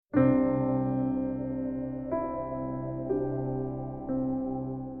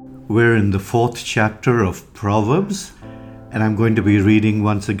We're in the 4th chapter of Proverbs, and I'm going to be reading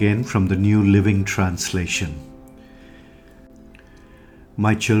once again from the New Living Translation.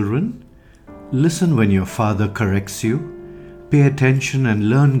 My children, listen when your father corrects you. Pay attention and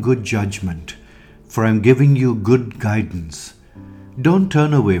learn good judgment, for I'm giving you good guidance. Don't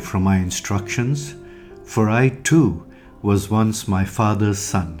turn away from my instructions, for I too was once my father's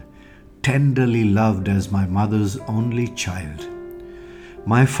son, tenderly loved as my mother's only child.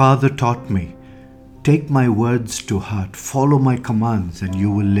 My father taught me, take my words to heart, follow my commands and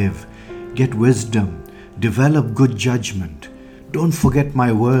you will live. Get wisdom, develop good judgment. Don't forget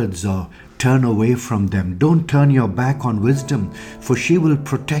my words or turn away from them. Don't turn your back on wisdom, for she will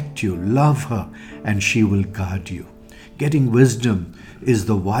protect you. Love her and she will guard you. Getting wisdom is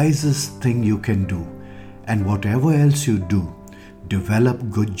the wisest thing you can do. And whatever else you do,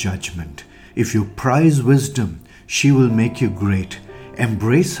 develop good judgment. If you prize wisdom, she will make you great.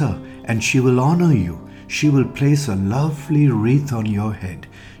 Embrace her and she will honor you. She will place a lovely wreath on your head.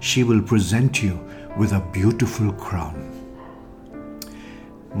 She will present you with a beautiful crown.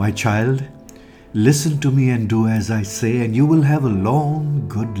 My child, listen to me and do as I say, and you will have a long,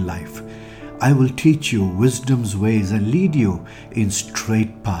 good life. I will teach you wisdom's ways and lead you in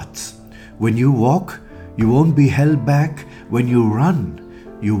straight paths. When you walk, you won't be held back. When you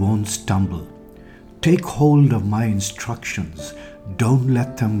run, you won't stumble. Take hold of my instructions. Don't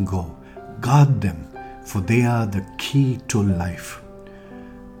let them go. Guard them, for they are the key to life.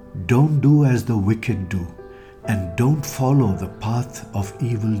 Don't do as the wicked do, and don't follow the path of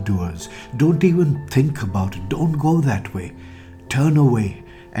evildoers. Don't even think about it. Don't go that way. Turn away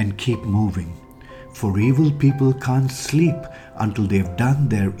and keep moving. For evil people can't sleep until they've done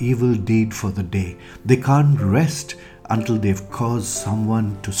their evil deed for the day. They can't rest until they've caused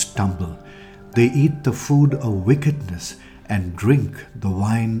someone to stumble. They eat the food of wickedness and drink the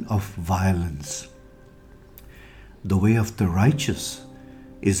wine of violence. The way of the righteous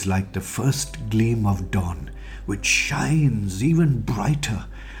is like the first gleam of dawn, which shines even brighter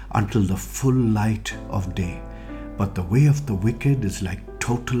until the full light of day. But the way of the wicked is like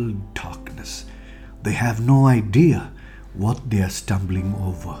total darkness. They have no idea what they are stumbling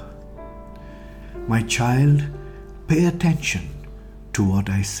over. My child, pay attention to what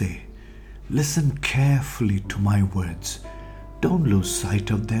I say. Listen carefully to my words. Don't lose sight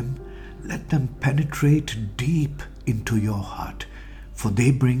of them. Let them penetrate deep into your heart, for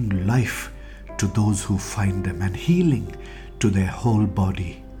they bring life to those who find them and healing to their whole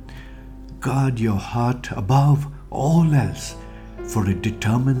body. Guard your heart above all else, for it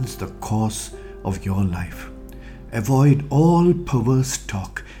determines the course of your life. Avoid all perverse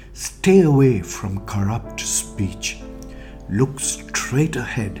talk. Stay away from corrupt speech. Look straight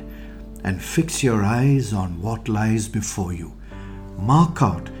ahead and fix your eyes on what lies before you. Mark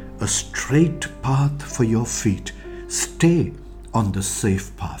out a straight path for your feet. Stay on the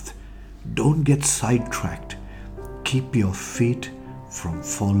safe path. Don't get sidetracked. Keep your feet from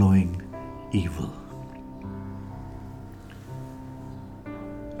following evil.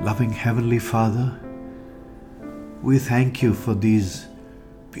 Loving Heavenly Father, we thank you for these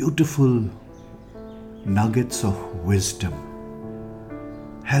beautiful nuggets of wisdom.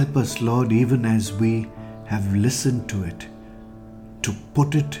 Help us, Lord, even as we have listened to it, to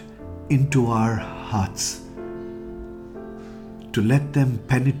put it into our hearts, to let them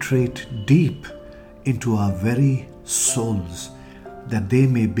penetrate deep into our very souls, that they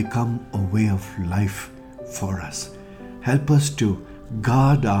may become a way of life for us. Help us to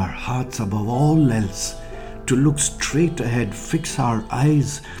guard our hearts above all else, to look straight ahead, fix our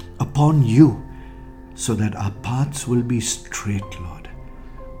eyes upon you, so that our paths will be straight, Lord.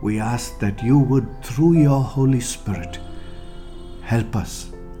 We ask that you would, through your Holy Spirit, help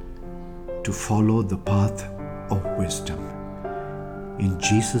us to follow the path of wisdom. In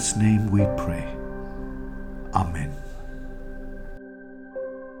Jesus' name we pray. Amen.